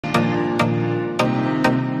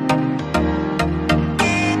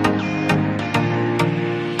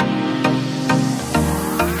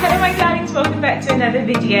back to another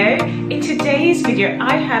video. In today's video,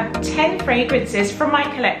 I have 10 fragrances from my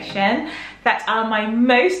collection that are my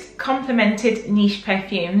most complimented niche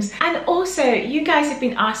perfumes. And also, you guys have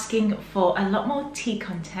been asking for a lot more tea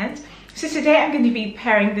content. So today I'm going to be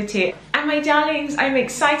pairing the two. And my darlings, I'm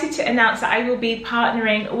excited to announce that I will be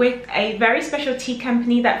partnering with a very special tea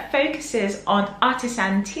company that focuses on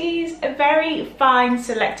artisan teas, a very fine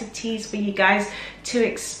selected teas for you guys to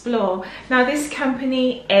explore. Now this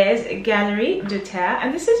company is Galerie du Thé,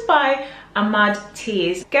 and this is by Ahmad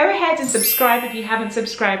Teas. Go ahead and subscribe if you haven't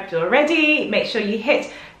subscribed already. Make sure you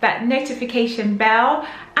hit that notification bell,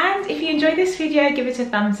 and if you enjoy this video, give it a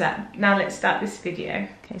thumbs up. Now let's start this video.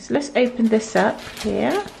 Okay, so let's open this up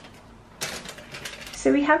here.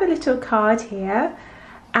 So we have a little card here,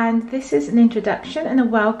 and this is an introduction and a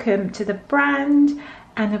welcome to the brand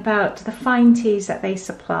and about the fine teas that they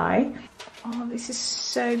supply. Oh, this is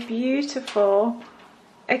so beautiful.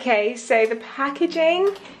 Okay, so the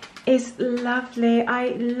packaging is lovely.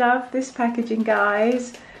 I love this packaging,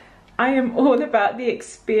 guys. I am all about the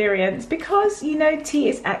experience because, you know, tea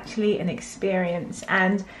is actually an experience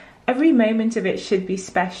and every moment of it should be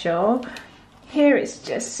special. Here it's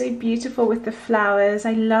just so beautiful with the flowers.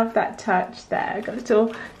 I love that touch there. I've got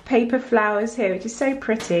little paper flowers here, which is so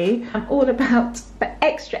pretty. I'm all about the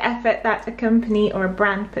extra effort that a company or a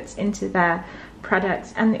brand puts into their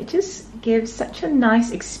products, and it just gives such a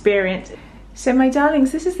nice experience. So my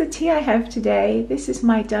darlings, this is the tea I have today. This is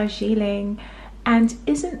my Darjeeling. And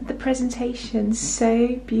isn't the presentation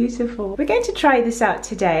so beautiful? We're going to try this out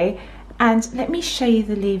today, and let me show you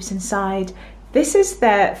the leaves inside. This is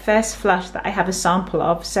the first flush that I have a sample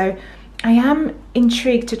of, so I am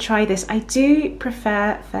intrigued to try this. I do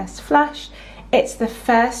prefer first flush. It's the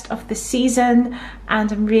first of the season and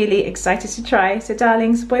I'm really excited to try. So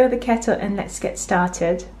darlings, boil the kettle and let's get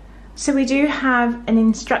started. So we do have an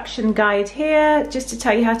instruction guide here just to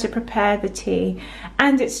tell you how to prepare the tea.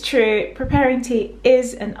 And it's true, preparing tea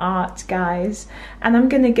is an art, guys. And I'm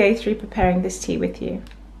going to go through preparing this tea with you.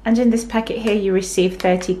 And in this packet here you receive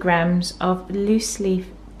 30 grams of loose leaf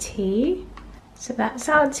tea. So that's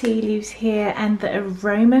our tea leaves here, and the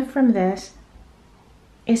aroma from this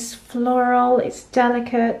is floral, it's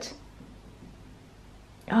delicate.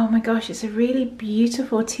 Oh my gosh, it's a really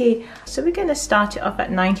beautiful tea. So we're going to start it off at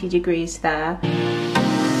 90 degrees there.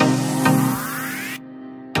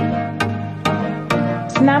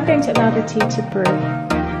 So now I'm going to allow the tea to brew.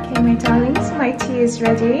 Okay, my darlings, my tea is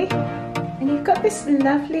ready. And you've got this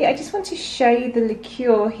lovely, I just want to show you the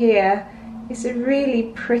liqueur here. It's a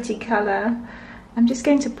really pretty colour. I'm just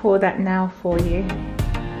going to pour that now for you.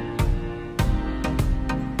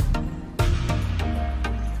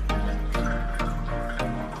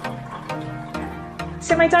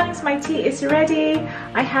 So my darlings, my tea is ready.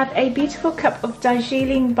 I have a beautiful cup of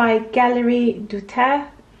Darjeeling by Galerie du Thé.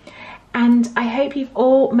 And I hope you've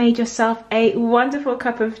all made yourself a wonderful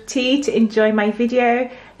cup of tea to enjoy my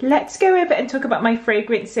video. Let's go over and talk about my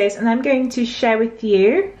fragrances, and I'm going to share with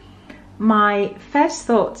you my first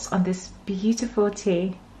thoughts on this beautiful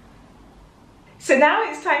tea. So now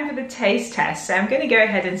it's time for the taste test. So I'm going to go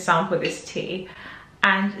ahead and sample this tea.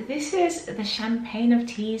 And this is the champagne of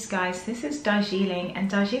teas, guys. This is Darjeeling, and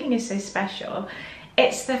Darjeeling is so special.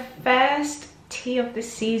 It's the first tea of the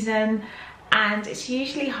season, and it's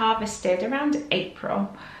usually harvested around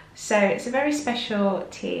April. So it's a very special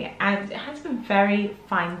tea, and it has a very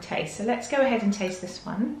fine taste. So let's go ahead and taste this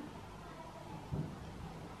one.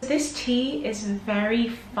 This tea is very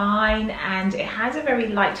fine and it has a very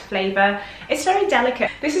light flavor. It's very delicate.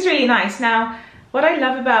 This is really nice. Now, what I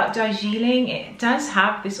love about Darjeeling, it does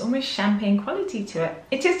have this almost champagne quality to it.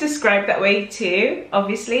 It is described that way too,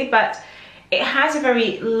 obviously, but it has a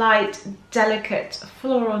very light, delicate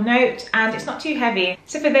floral note, and it's not too heavy.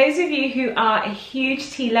 So for those of you who are a huge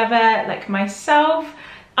tea lover like myself,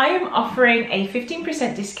 I am offering a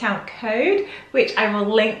 15% discount code, which I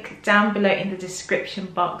will link down below in the description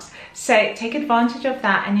box. So take advantage of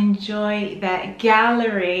that and enjoy their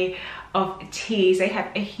gallery of teas. They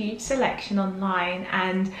have a huge selection online,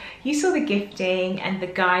 and you saw the gifting and the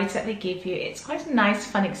guides that they give you. It's quite a nice,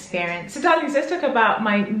 fun experience. So darlings, let's talk about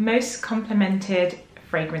my most complimented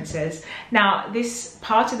fragrances. Now, this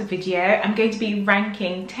part of the video, I'm going to be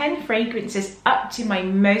ranking 10 fragrances up to my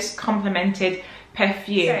most complimented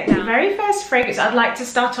perfume. So the very first fragrance I'd like to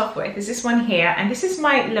start off with is this one here, and this is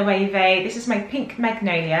my Loewe. This is my Pink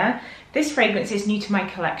Magnolia. This fragrance is new to my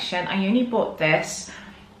collection. I only bought this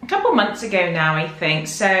a couple months ago now, I think,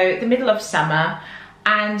 so the middle of summer.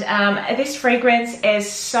 And this fragrance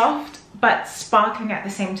is soft but sparkling at the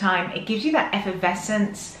same time. It gives you that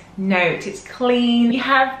effervescence note. It's clean. You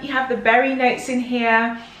have the berry notes in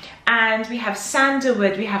here, and we have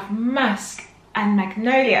sandalwood, we have musk and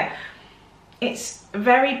magnolia. It's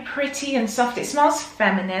very pretty and soft. It smells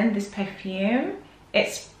feminine, this perfume.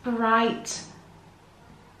 It's bright,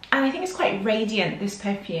 and I think it's quite radiant, this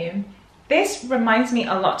perfume. This reminds me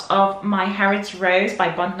a lot of my Harrods Rose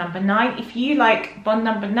by Bond No. 9. If you like Bond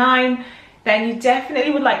No. 9, then you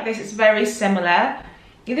definitely would like this. It's very similar.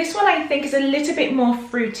 This one I think is a little bit more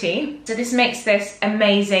fruity, so this makes this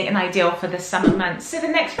amazing and ideal for the summer months. So the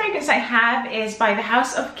next fragrance I have is by the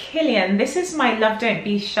House of Kilian. This is my Love Don't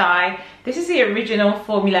Be Shy. This is the original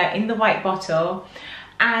formula in the white bottle,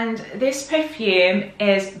 and this perfume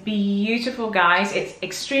is beautiful, guys. It's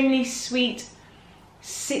extremely sweet,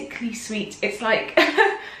 sickly sweet. It's like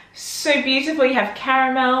so beautiful. You have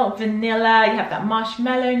caramel, vanilla, you have that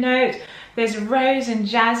marshmallow note. There's rose and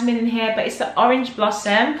jasmine in here, but it's the orange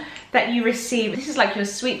blossom that you receive. This is like your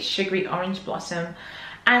sweet sugary orange blossom.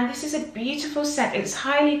 And this is a beautiful scent. It's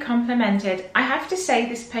highly complimented. I have to say,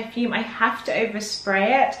 this perfume, I have to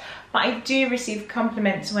overspray it, but I do receive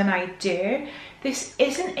compliments when I do. This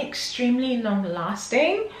isn't extremely long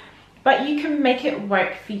lasting, but you can make it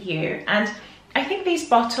work for you. And I think these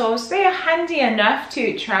bottles, they are handy enough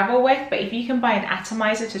to travel with, but if you can buy an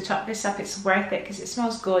atomizer to top this up, it's worth it because it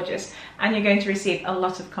smells gorgeous and you're going to receive a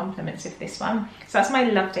lot of compliments with this one. So that's my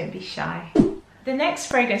Love Don't Be Shy. The next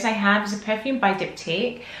fragrance I have is a perfume by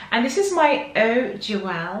Diptyque, and this is my Eau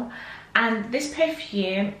Jewel, and this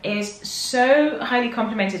perfume is so highly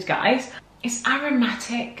complimented, guys. It's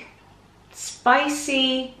aromatic,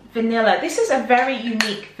 spicy, vanilla. This is a very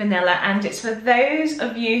unique vanilla, and it's for those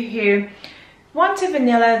of you who want a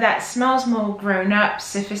vanilla that smells more grown up,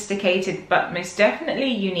 sophisticated, but most definitely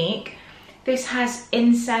unique. This has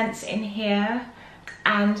incense in here,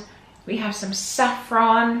 and we have some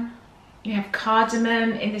saffron, you have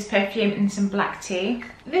cardamom in this perfume, and some black tea.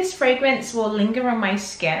 This fragrance will linger on my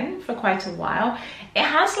skin for quite a while. It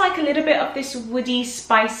has like a little bit of this woody,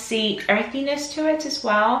 spicy earthiness to it as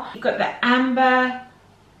well. You've got the amber,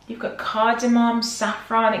 you've got cardamom,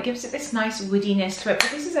 saffron. It gives it this nice woodiness to it,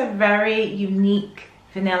 but this is a very unique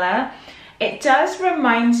vanilla. It does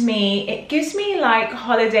remind me, it gives me like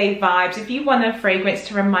holiday vibes. If you want a fragrance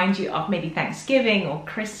to remind you of maybe Thanksgiving or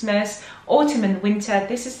Christmas, autumn and winter,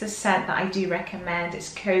 this is the scent that I do recommend.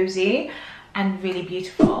 It's cozy and really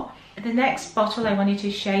beautiful. The next bottle I wanted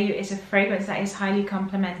to show you is a fragrance that is highly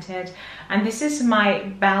complimented, and this is my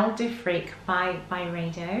Belle de Freak by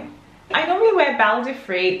Byredo. I normally wear Belle de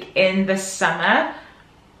Freak in the summer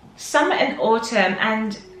and autumn,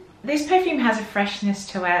 and this perfume has a freshness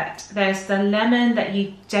to it. There's the lemon that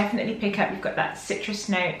you definitely pick up. You've got that citrus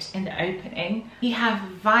note in the opening. You have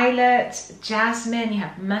violet, jasmine, you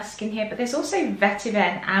have musk in here, but there's also vetiver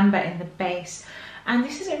and amber in the base. And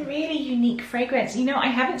this is a really unique fragrance. You know, I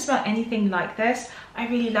haven't smelled anything like this. I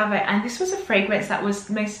really love it. And this was a fragrance that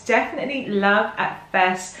was most definitely love at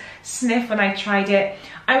first sniff when I tried it.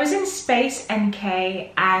 I was in Space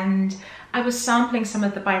NK and I was sampling some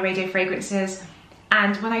of the Byredo fragrances.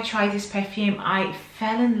 And when I tried this perfume, I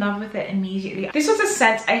fell in love with it immediately. This was a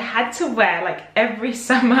scent I had to wear like every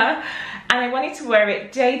summer, and I wanted to wear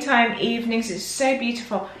it daytime, evenings. It's so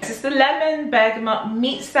beautiful. It's the lemon bergamot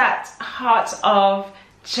meets that heart of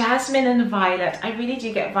jasmine and violet. I really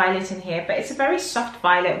do get violet in here, but it's a very soft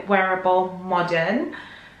violet, wearable, modern.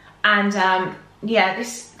 And yeah,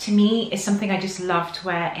 this to me is something I just love to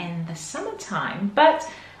wear in the summertime, but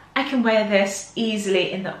I can wear this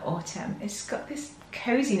easily in the autumn. It's got this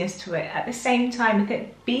coziness to it at the same time with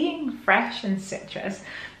it being fresh and citrus.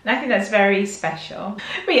 And I think that's very special.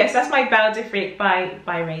 But yes, that's my Belle de Freak by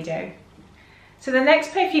Byredo. So the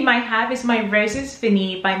next perfume I have is my Roses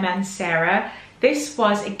Vanille by Mancera. This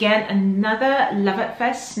was again another love at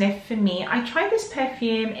first sniff for me. I tried this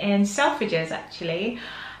perfume in Selfridges actually,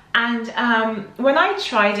 and when I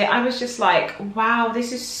tried it, I was just like, wow,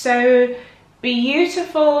 this is so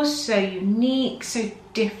beautiful, so unique, so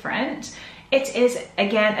different. It is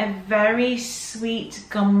again a very sweet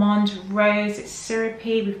gourmand rose. It's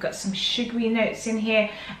syrupy, we've got some sugary notes in here,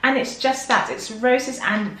 and it's just that, it's roses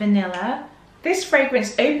and vanilla. This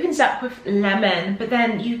fragrance opens up with lemon, but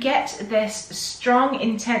then you get this strong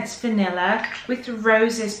intense vanilla with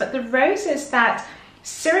roses, but the rose is that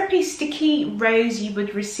syrupy sticky rose you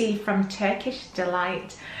would receive from Turkish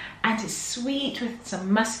Delight. And it's sweet with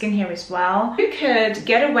some musk in here as well. You could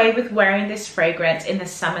get away with wearing this fragrance in the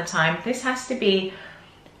summertime. This has to be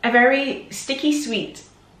a very sticky sweet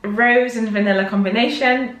rose and vanilla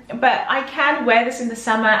combination, but I can wear this in the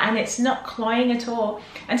summer and it's not cloying at all.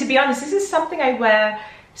 And to be honest, this is something I wear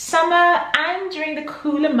summer and during the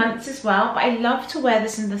cooler months as well, but I love to wear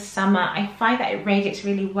this in the summer. I find that it radiates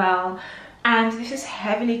really well and this is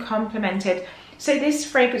heavily complimented. So this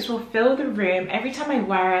fragrance will fill the room every time I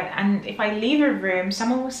wear it, and if I leave a room,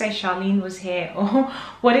 someone will say Charlene was here, or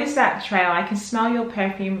what is that trail? I can smell your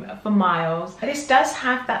perfume for miles. This does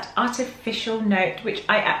have that artificial note, which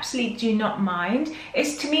I absolutely do not mind.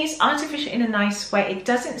 To me, it's artificial in a nice way. It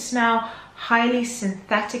doesn't smell highly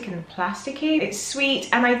synthetic and plasticky. It's sweet,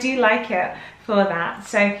 and I do like it for that.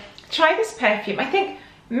 So try this perfume. I think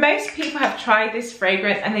most people have tried this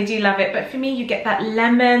fragrance and they do love it, but for me, you get that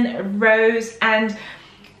lemon, rose, and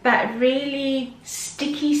that really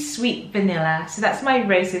sticky sweet vanilla. So that's my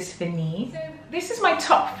Roses Vanille. So this is my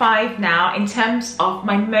top 5 now in terms of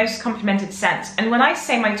my most complimented scents. And when I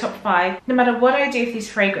say my top 5, no matter what I do with these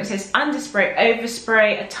fragrances, underspray,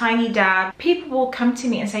 overspray, a tiny dab, people will come to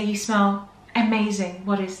me and say, you smell amazing.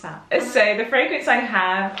 What is that? So the fragrance I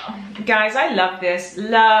have, guys, I love this.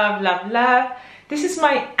 Love, love, love. This is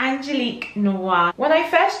my Angelique Noire. When I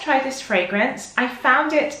first tried this fragrance, I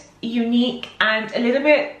found it unique and a little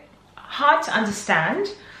bit hard to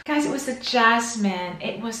understand. Guys, it was the jasmine.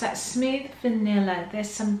 It was that smooth vanilla. There's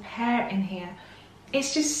some pear in here.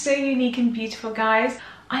 It's just so unique and beautiful, guys.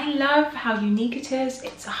 I love how unique it is.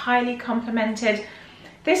 It's highly complimented.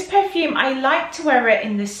 This perfume, I like to wear it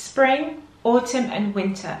in the spring, autumn and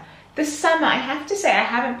winter. The summer, I have to say, I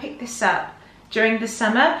haven't picked this up during the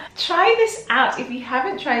summer. Try this out if you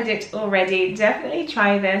haven't tried it already. Definitely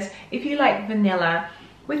try this if you like vanilla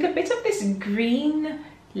with a bit of this green,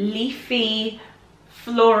 leafy,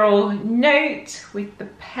 floral note with the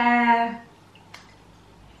pear.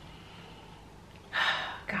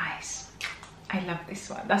 Guys, I love this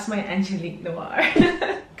one. That's my Angelique Noire.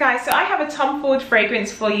 Guys, so I have a Tom Ford fragrance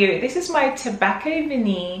for you. This is my Tobacco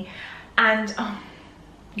Vanille, and oh,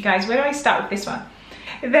 guys, where do I start with this one?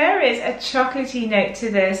 There is a chocolatey note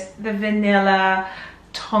to this, the vanilla,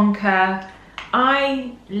 tonka.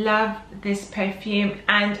 I love this perfume,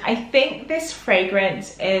 and I think this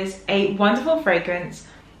fragrance is a wonderful fragrance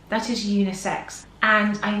that is unisex.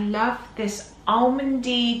 And I love this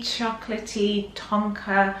almondy, chocolatey,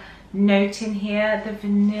 tonka note in here, the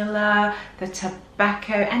vanilla, the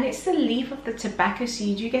tobacco, and it's the leaf of the tobacco, so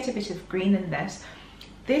you do get a bit of green in this.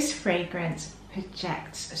 This fragrance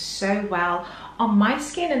projects so well on my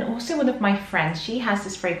skin, and also one of my friends, she has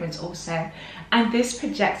this fragrance also, and this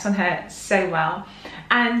projects on her so well,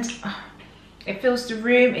 and it fills the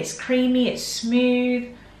room. It's creamy, it's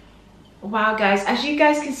smooth. Wow, guys, as you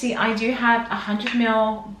guys can see, I do have a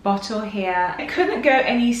 100ml bottle here. I couldn't go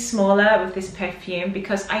any smaller with this perfume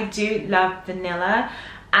because I do love vanilla,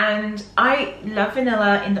 and I love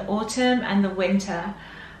vanilla in the autumn and the winter.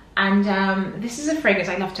 And this is a fragrance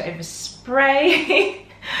I love to overspray.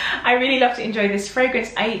 I really love to enjoy this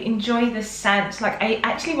fragrance. I enjoy the scent. Like, I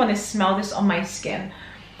actually want to smell this on my skin.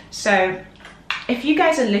 So if you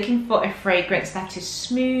guys are looking for a fragrance that is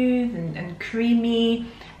smooth and creamy,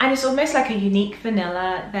 and it's almost like a unique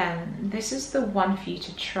vanilla, then this is the one for you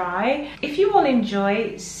to try. If you will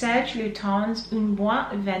enjoy Serge Lutens Un Bois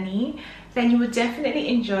Vanille, then you would definitely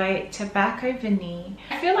enjoy Tobacco Vanille.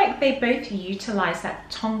 I feel like they both utilize that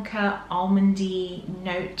tonka almondy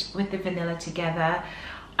note with the vanilla together.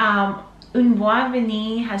 Un Bois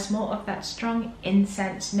Vanille has more of that strong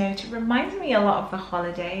incense note. It reminds me a lot of the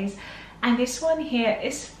holidays. And this one here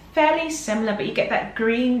is fairly similar, but you get that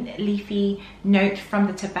green leafy note from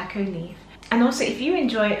the tobacco leaf. And also, if you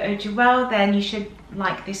enjoy Eau de Well, then you should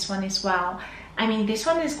like this one as well. I mean, this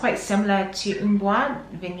one is quite similar to Un Bois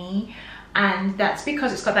Vanille, and that's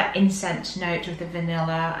because it's got that incense note with the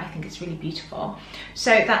vanilla. I think it's really beautiful.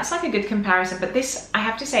 So that's like a good comparison. But this, I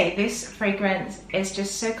have to say, this fragrance is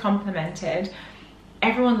just so complimented.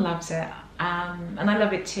 Everyone loves it. And I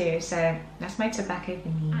love it too. So that's my Tobacco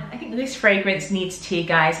Vanille. I think this fragrance needs tea,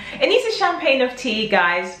 guys. It needs a champagne of tea,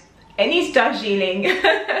 guys. It needs Darjeeling.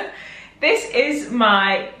 This is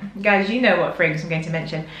my, guys, you know what fragrance I'm going to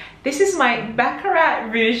mention. This is my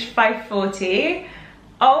Baccarat Rouge 540.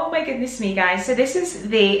 Oh my goodness me, guys. So this is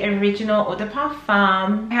the original Eau de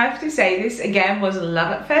Parfum. I have to say, this again was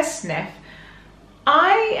love at first sniff.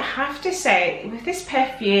 I have to say, with this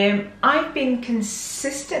perfume, I've been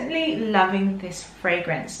consistently loving this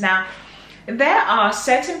fragrance. Now, there are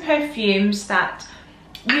certain perfumes that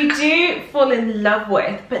you do fall in love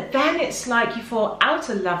with, but then it's like you fall out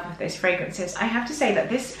of love with those fragrances. I have to say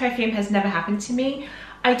that this perfume has never happened to me.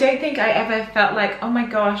 I don't think I ever felt like, oh my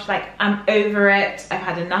gosh, like I'm over it, I've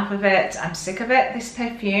had enough of it, I'm sick of it. This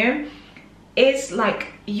perfume is like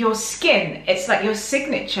your skin. It's like your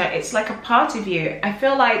signature. It's like a part of you. I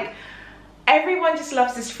feel like everyone just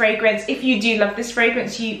loves this fragrance. If you do love this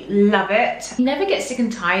fragrance, you love it. You never get sick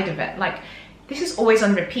and tired of it. Like, this is always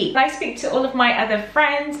on repeat. I speak to all of my other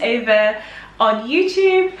friends over on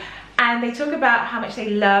YouTube and they talk about how much they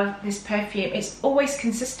love this perfume. It's always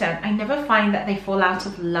consistent. I never find that they fall out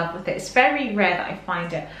of love with it. It's very rare that I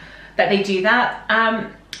find it that they do that.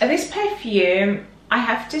 This perfume, I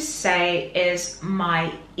have to say, is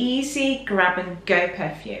my easy grab and go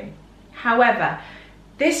perfume. However,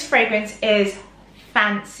 this fragrance is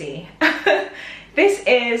fancy. This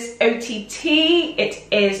is OTT, it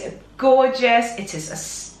is gorgeous, it is a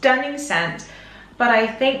stunning scent, but I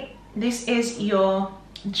think this is your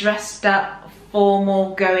dressed up,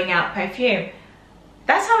 formal, going out perfume.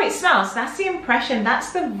 That's how it smells, that's the impression,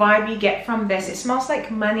 that's the vibe you get from this. It smells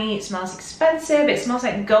like money, it smells expensive, it smells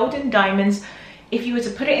like gold and diamonds. If you were to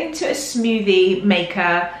put it into a smoothie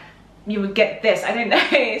maker, you would get this. I don't know,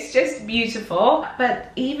 it's just beautiful.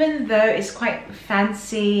 But even though it's quite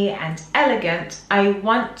fancy and elegant, I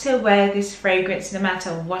want to wear this fragrance no matter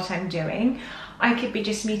what I'm doing. I could be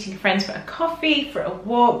just meeting friends for a coffee, for a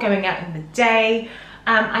walk, going out in the day.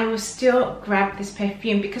 I will still grab this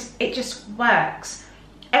perfume because it just works.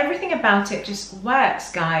 Everything about it just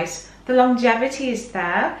works, guys. The longevity is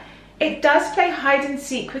there. It does play hide and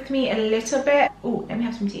seek with me a little bit. Oh, let me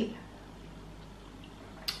have some tea.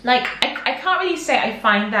 Like, I can't really say I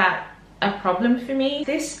find that a problem for me.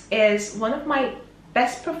 This is one of my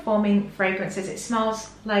best performing fragrances. It smells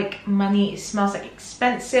like money, it smells like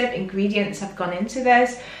expensive ingredients have gone into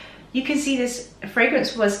this. You can see this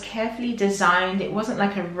fragrance was carefully designed. It wasn't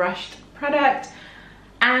like a rushed product.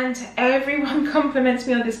 And everyone compliments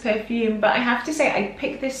me on this perfume, but I have to say I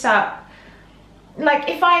picked this up. Like,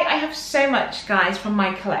 if I have so much, guys, from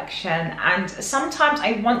my collection, and sometimes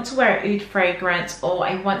I want to wear a oud fragrance or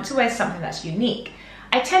I want to wear something that's unique.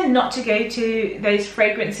 I tend not to go to those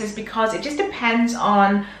fragrances because it just depends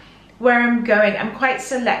on where I'm going. I'm quite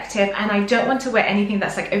selective and I don't want to wear anything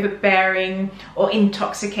that's like overbearing or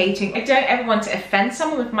intoxicating. I don't ever want to offend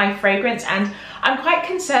someone with my fragrance, and I'm quite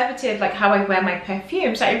conservative like how I wear my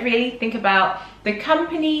perfume. So I really think about the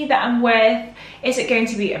company that I'm with. Is it going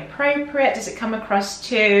to be appropriate? Does it come across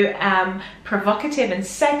too provocative and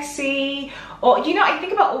sexy? Or, you know, I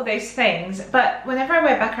think about all those things, but whenever I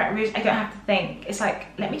wear Baccarat Rouge, I don't have to think. It's like,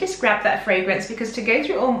 let me just grab that fragrance, because to go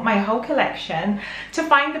through my whole collection to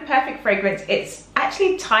find the perfect fragrance, it's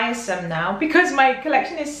actually tiresome now because my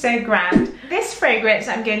collection is so grand. This fragrance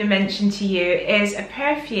I'm going to mention to you is a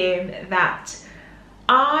perfume that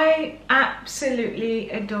I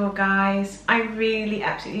absolutely adore, guys. I really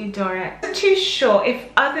absolutely adore it. I'm not too sure if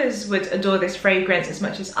others would adore this fragrance as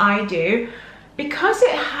much as I do, because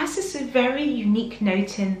it has this very unique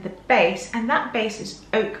note in the base, and that base is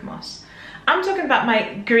oak moss. I'm talking about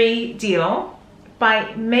my Gris Dior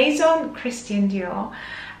by Maison Christian Dior,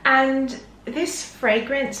 and this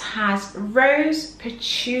fragrance has rose,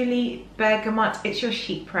 patchouli, bergamot. It's your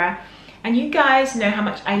chypre. And you guys know how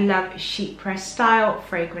much I love chypre style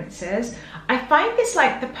fragrances. I find this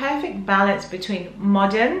like the perfect balance between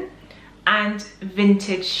modern and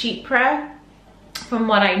vintage chypre. From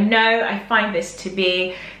what I know, I find this to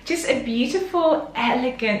be just a beautiful,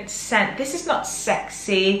 elegant scent. This is not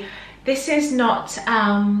sexy. This is not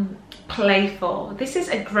playful. This is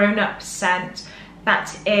a grown-up scent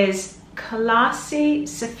that is classy,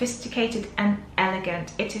 sophisticated, and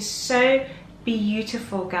elegant. It is so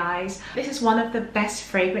beautiful, guys. This is one of the best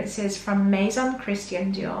fragrances from Maison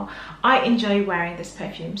Christian Dior. I enjoy wearing this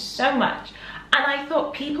perfume so much, and I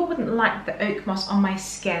thought people wouldn't like the oak moss on my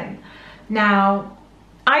skin. Now,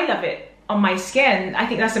 I love it on my skin. I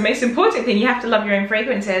think that's the most important thing. You have to love your own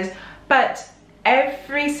fragrances. But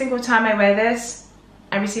every single time I wear this,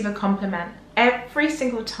 I receive a compliment. Every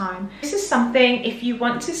single time. This is something, if you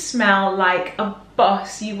want to smell like a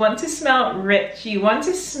boss, you want to smell rich, you want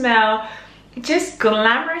to smell just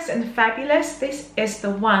glamorous and fabulous, this is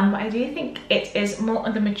the one. But I do think it is more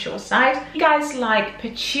on the mature side. You guys like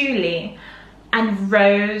patchouli and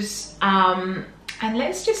rose, and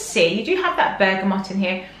let's just see, you do have that bergamot in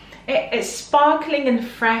here. It's sparkling and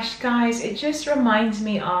fresh, guys. It just reminds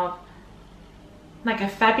me of like a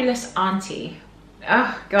fabulous auntie.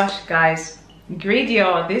 Oh gosh, guys, Gris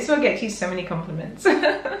Dior, this will get you so many compliments.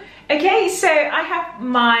 Okay, so I have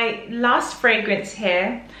my last fragrance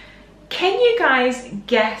here. Can you guys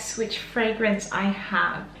guess which fragrance I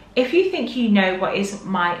have? If you think you know what is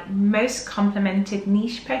my most complimented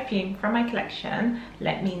niche perfume from my collection,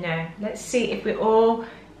 let me know. Let's see if we're all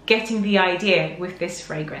getting the idea with this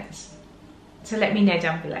fragrance. So let me know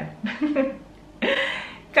down below.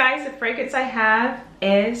 Guys, the fragrance I have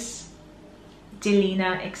is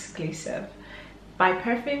Delina Exclusive by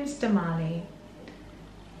Perfumes de Marly.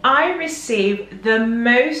 I receive the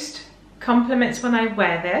most compliments when I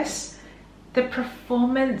wear this. The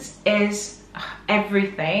performance is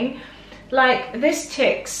everything. Like, this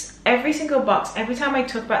ticks every single box. Every time I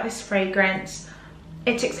talk about this fragrance,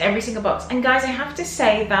 it ticks every single box. And guys, I have to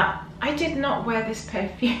say that I did not wear this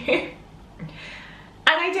perfume.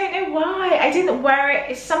 And I don't know why. I didn't wear it.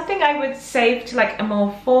 It's something I would save to like a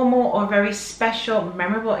more formal or very special,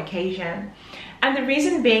 memorable occasion. And the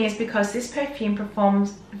reason being is because this perfume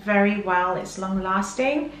performs very well. It's long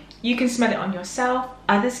lasting. You can smell it on yourself.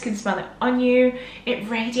 Others can smell it on you. It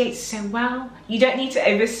radiates so well. You don't need to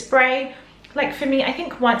overspray. Like for me, I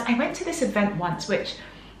think once, I went to this event once, which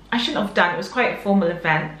I shouldn't have done. It was quite a formal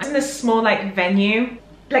event. It was in a small like venue.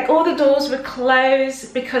 Like all the doors were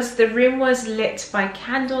closed because the room was lit by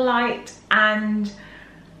candlelight and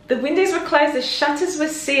the windows were closed, the shutters were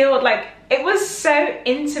sealed. Like, it was so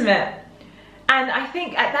intimate. And I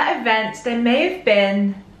think at that event, there may have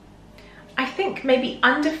been, I think maybe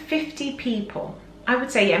under 50 people. I would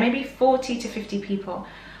say, yeah, maybe 40 to 50 people.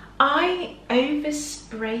 I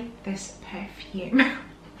oversprayed this perfume.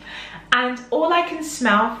 And all I can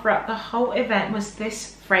smell throughout the whole event was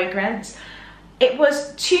this fragrance. It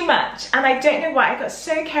was too much, and I don't know why. I got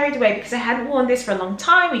so carried away because I hadn't worn this for a long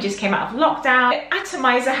time. We just came out of lockdown.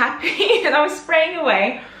 Atomizer happy, and I was spraying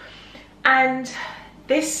away. And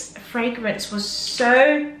this fragrance was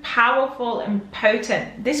so powerful and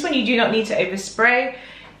potent. This one you do not need to overspray.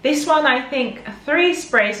 This one, I think 3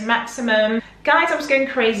 sprays maximum. Guys, I was going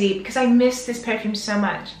crazy because I missed this perfume so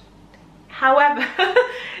much. However,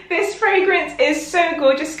 this fragrance is so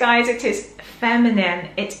gorgeous, guys. It is feminine,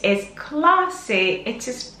 it is classy, it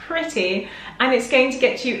is pretty, and it's going to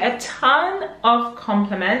get you a ton of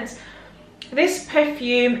compliments. This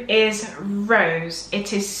perfume is rose.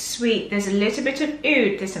 It is sweet. There's a little bit of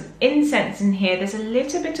oud. There's some incense in here. There's a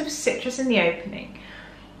little bit of citrus in the opening.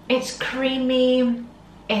 It's creamy.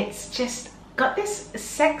 It's just got this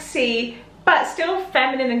sexy but still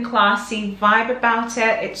feminine and classy vibe about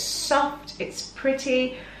it. It's soft. It's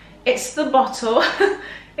pretty. It's the bottle.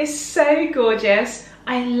 It's so gorgeous.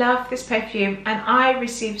 I love this perfume and I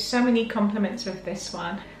received so many compliments with this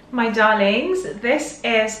one. My darlings, this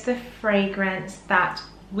is the fragrance that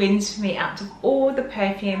wins for me out of all the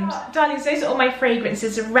perfumes. Darlings, those are all my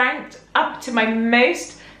fragrances ranked up to my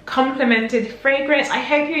most complimented fragrance. I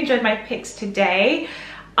hope you enjoyed my picks today.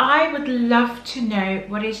 I would love to know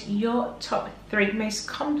what is your top 3 most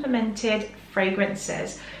complimented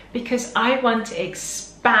fragrances, because I want to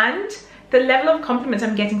expand the level of compliments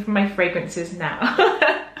I'm getting from my fragrances now.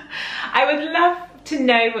 I would love to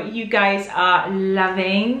know what you guys are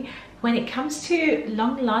loving when it comes to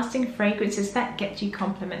long-lasting fragrances that get you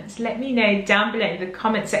compliments. Let me know down below in the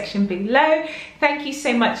comment section below. Thank you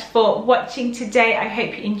so much for watching today. I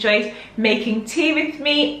hope you enjoyed making tea with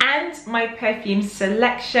me and my perfume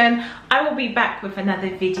selection. I will be back with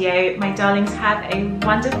another video. My darlings, have a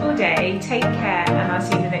wonderful day. Take care, and I'll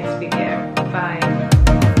see you in the next video. Bye.